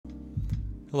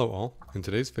Hello all, in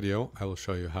today's video I will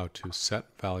show you how to set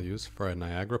values for a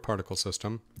Niagara particle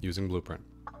system using Blueprint.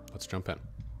 Let's jump in.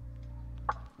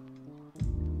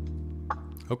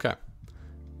 Okay,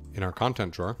 in our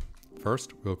content drawer,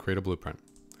 first we'll create a blueprint.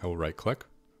 I will right click,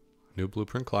 new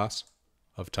blueprint class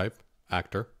of type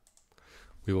actor.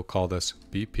 We will call this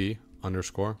BP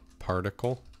underscore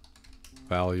particle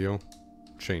value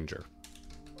changer.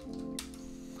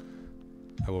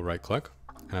 I will right click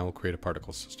and I will create a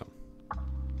particle system.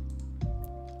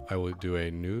 I will do a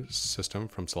new system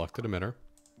from selected emitter,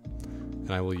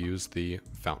 and I will use the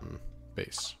fountain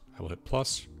base. I will hit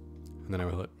plus, and then I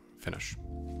will hit finish.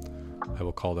 I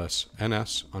will call this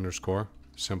ns underscore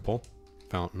simple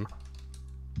fountain.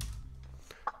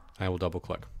 I will double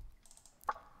click.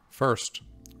 First,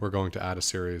 we're going to add a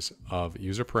series of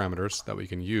user parameters that we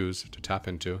can use to tap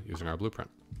into using our blueprint.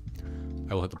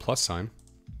 I will hit the plus sign,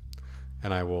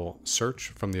 and I will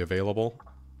search from the available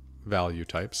value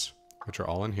types, which are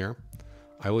all in here.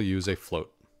 I will use a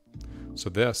float. So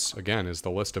this, again, is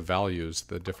the list of values,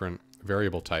 the different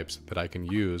variable types that I can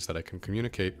use, that I can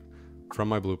communicate from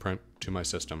my blueprint to my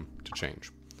system to change.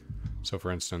 So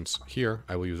for instance, here,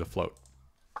 I will use a float.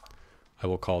 I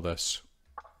will call this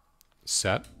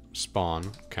set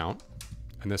spawn count,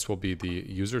 and this will be the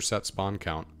user set spawn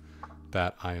count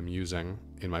that I am using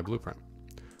in my blueprint.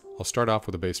 I'll start off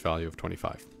with a base value of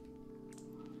 25.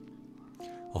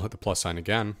 I'll hit the plus sign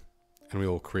again, and we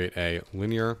will create a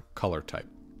linear color type.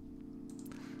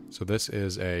 So this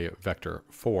is a vector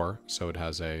 4, so it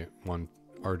has a 1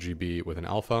 RGB with an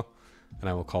alpha, and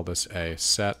I will call this a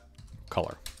set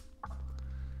color.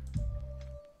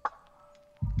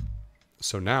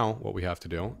 So now what we have to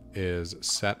do is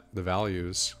set the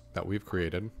values that we've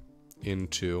created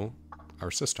into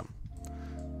our system.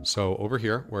 So over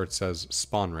here where it says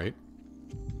spawn rate,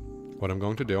 what I'm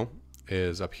going to do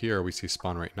is up here we see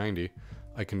spawn rate 90.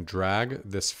 I can drag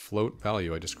this float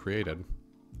value I just created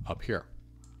up here.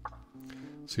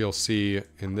 So you'll see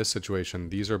in this situation,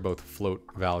 these are both float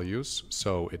values,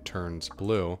 so it turns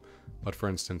blue. But for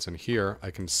instance, in here,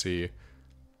 I can see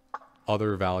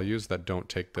other values that don't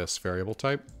take this variable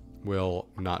type will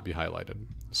not be highlighted.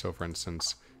 So for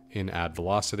instance, in add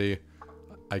velocity,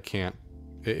 I can't,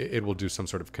 it will do some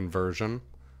sort of conversion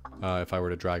if I were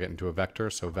to drag it into a vector,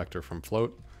 so vector from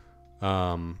float.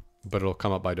 But it'll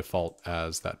come up by default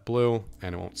as that blue,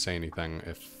 and it won't say anything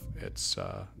if it's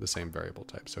the same variable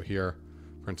type. So here,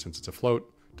 for instance, it's a float,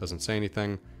 doesn't say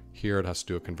anything. Here it has to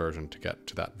do a conversion to get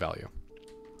to that value.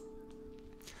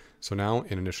 So now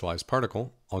in initialize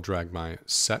particle, I'll drag my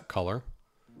set color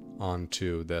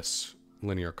onto this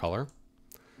linear color,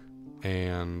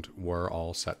 and we're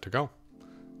all set to go.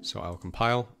 So I'll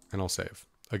compile and I'll save.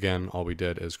 Again, all we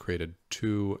did is created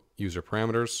 2 user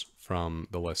parameters from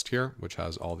the list here, which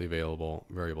has all the available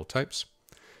variable types,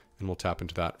 and we'll tap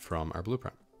into that from our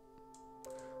blueprint.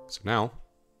 So now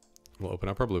we'll open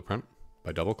up our blueprint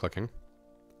by double clicking,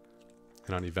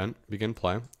 and on event begin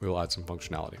play, we will add some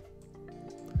functionality.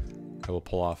 I will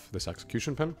pull off this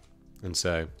execution pin and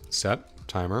say set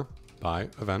timer by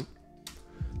event.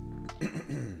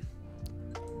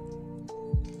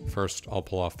 First, I'll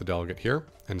pull off the delegate here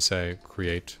and say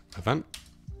create event.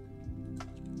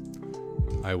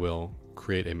 I will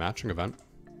create a matching event.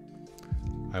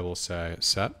 I will say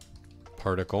set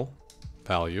particle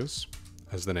values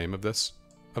as the name of this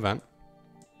event.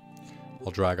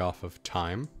 I'll drag off of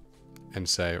time and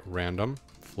say random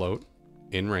float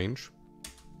in range.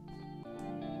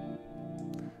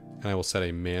 And I will set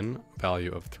a min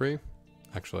value of 3,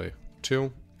 actually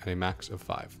 2, and a max of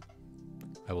 5.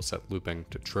 I will set looping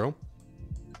to true.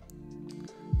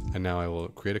 And now I will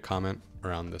create a comment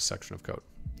around this section of code.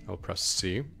 I will press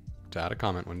C to add a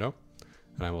comment window,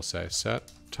 and I will say set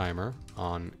timer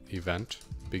on event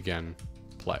begin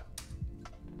play.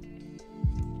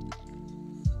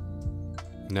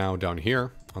 Now down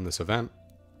here on this event,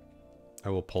 I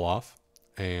will pull off,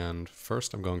 and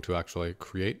first I'm going to actually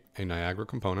create a Niagara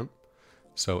component.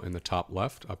 So in the top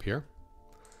left up here,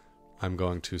 I'm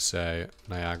going to say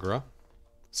Niagara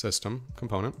system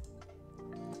component,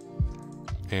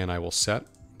 and I will set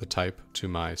the type to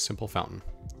my simple fountain.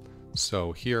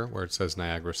 So here where it says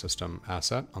Niagara system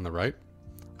asset on the right,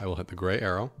 I will hit the gray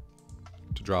arrow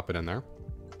to drop it in there,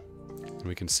 and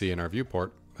we can see in our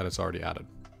viewport that it's already added.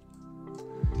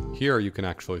 Here you can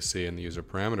actually see in the user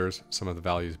parameters some of the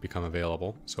values become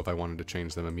available, so if I wanted to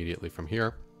change them immediately from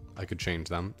here, I could change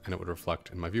them and it would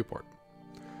reflect in my viewport.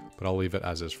 But I'll leave it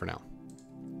as is for now.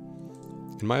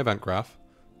 In my event graph,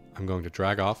 I'm going to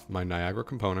drag off my Niagara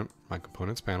component, my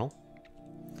components panel.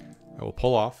 I will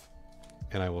pull off,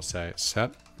 and I will say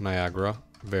set Niagara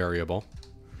variable,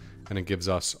 and it gives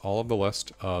us all of the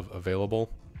list of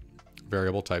available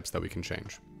variable types that we can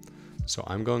change. So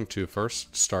I'm going to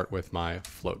first start with my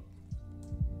float.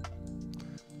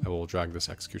 I will drag this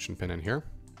execution pin in here.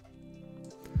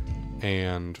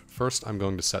 And first I'm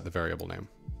going to set the variable name.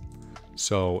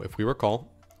 So if we recall,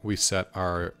 we set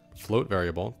our float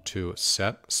variable to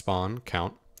set spawn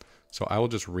count. So I will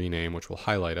just rename, which will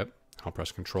highlight it. I'll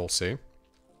press Control C.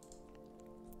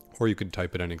 Or you could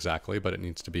type it in exactly, but it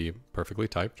needs to be perfectly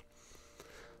typed.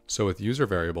 So with user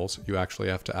variables, you actually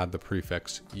have to add the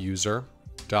prefix user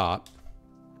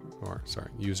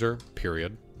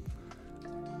period,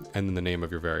 and then the name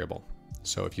of your variable.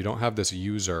 So if you don't have this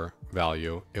user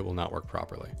value, it will not work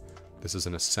properly. This is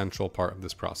an essential part of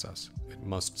this process. It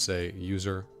must say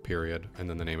user period and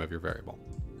then the name of your variable.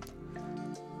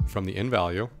 From the in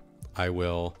value, I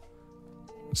will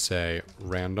say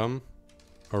random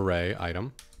array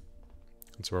item.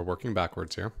 And so we're working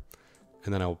backwards here.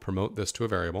 And then I will promote this to a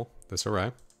variable, this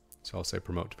array. So I'll say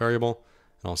promote to variable,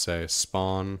 and I'll say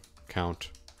spawn count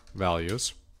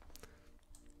values.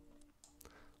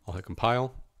 I'll hit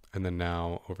compile, and then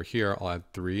now over here I'll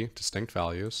add 3 distinct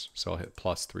values. So I'll hit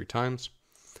plus 3 times.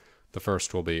 The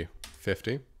first will be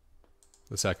 50,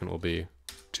 the second will be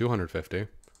 250,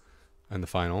 and the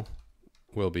final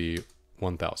will be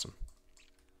 1000.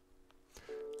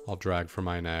 I'll drag for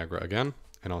my Niagara again,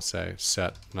 and I'll say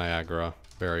set Niagara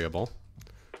variable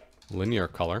linear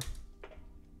color,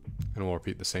 and we'll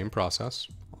repeat the same process.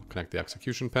 I'll connect the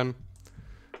execution pin,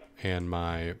 and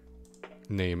my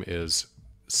name is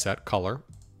set color,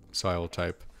 so I will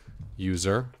type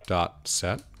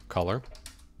user.setColor.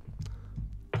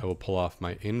 I will pull off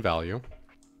my in value,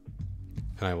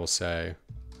 and I will say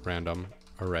random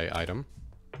array item.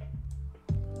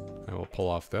 I will pull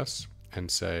off this and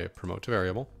say promote to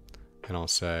variable, and I'll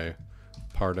say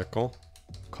particle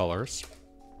colors.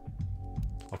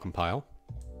 I'll compile.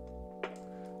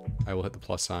 I will hit the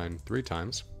plus sign 3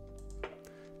 times.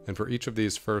 And for each of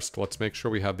these, first, let's make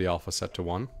sure we have the alpha set to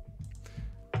 1.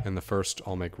 And the first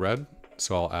I'll make red,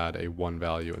 so I'll add a 1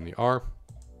 value in the R.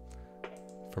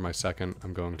 For my second,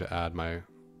 I'm going to add my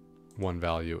 1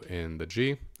 value in the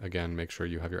G. Again, make sure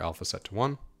you have your alpha set to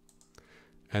 1.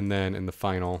 And then in the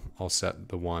final, I'll set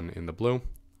the 1 in the blue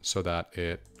so that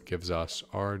it gives us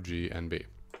R, G, and B.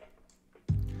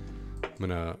 I'm going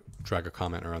to drag a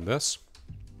comment around this,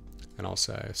 and I'll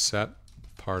say set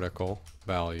particle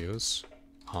values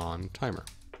on timer.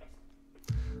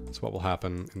 So what will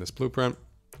happen in this blueprint,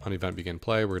 on event begin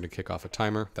play, we're going to kick off a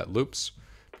timer that loops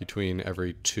between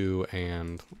every 2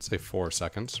 and let's say 4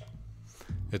 seconds.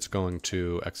 It's going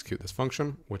to execute this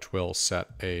function, which will set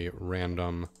a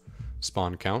random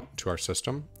spawn count to our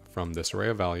system from this array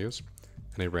of values,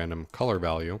 and a random color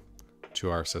value to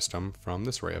our system from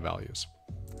this array of values.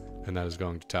 And that is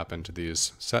going to tap into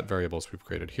these set variables we've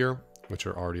created here, which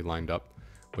are already lined up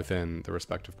within the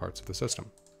respective parts of the system.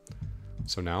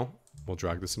 So now we'll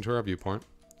drag this into our viewport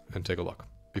and take a look.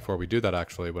 Before we do that,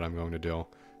 actually, what I'm going to do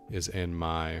is in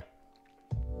my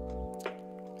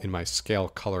scale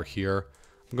color here,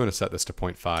 I'm going to set this to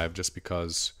 0.5 just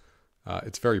because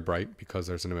it's very bright because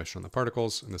there's an emission on the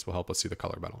particles, and this will help us see the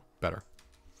color better.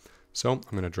 So I'm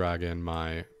going to drag in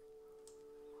my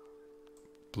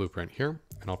blueprint here,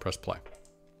 and I'll press play.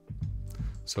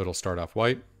 So it'll start off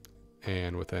white,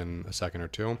 and within a second or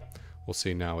two, we'll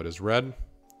see now it is red.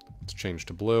 It's changed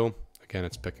to blue. Again,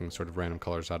 it's picking sort of random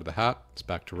colors out of the hat. It's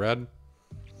back to red.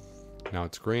 Now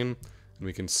it's green, and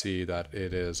we can see that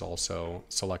it is also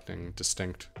selecting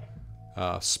distinct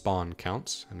spawn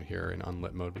counts. And here in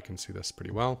unlit mode, we can see this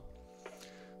pretty well.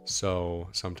 So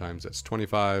sometimes it's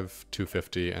 25,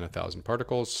 250, and 1000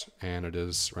 particles, and it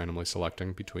is randomly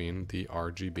selecting between the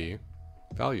RGB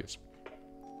values.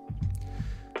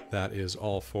 That is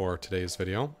all for today's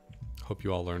video. Hope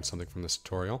you all learned something from this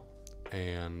tutorial,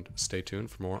 and stay tuned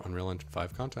for more Unreal Engine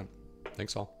 5 content.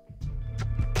 Thanks all.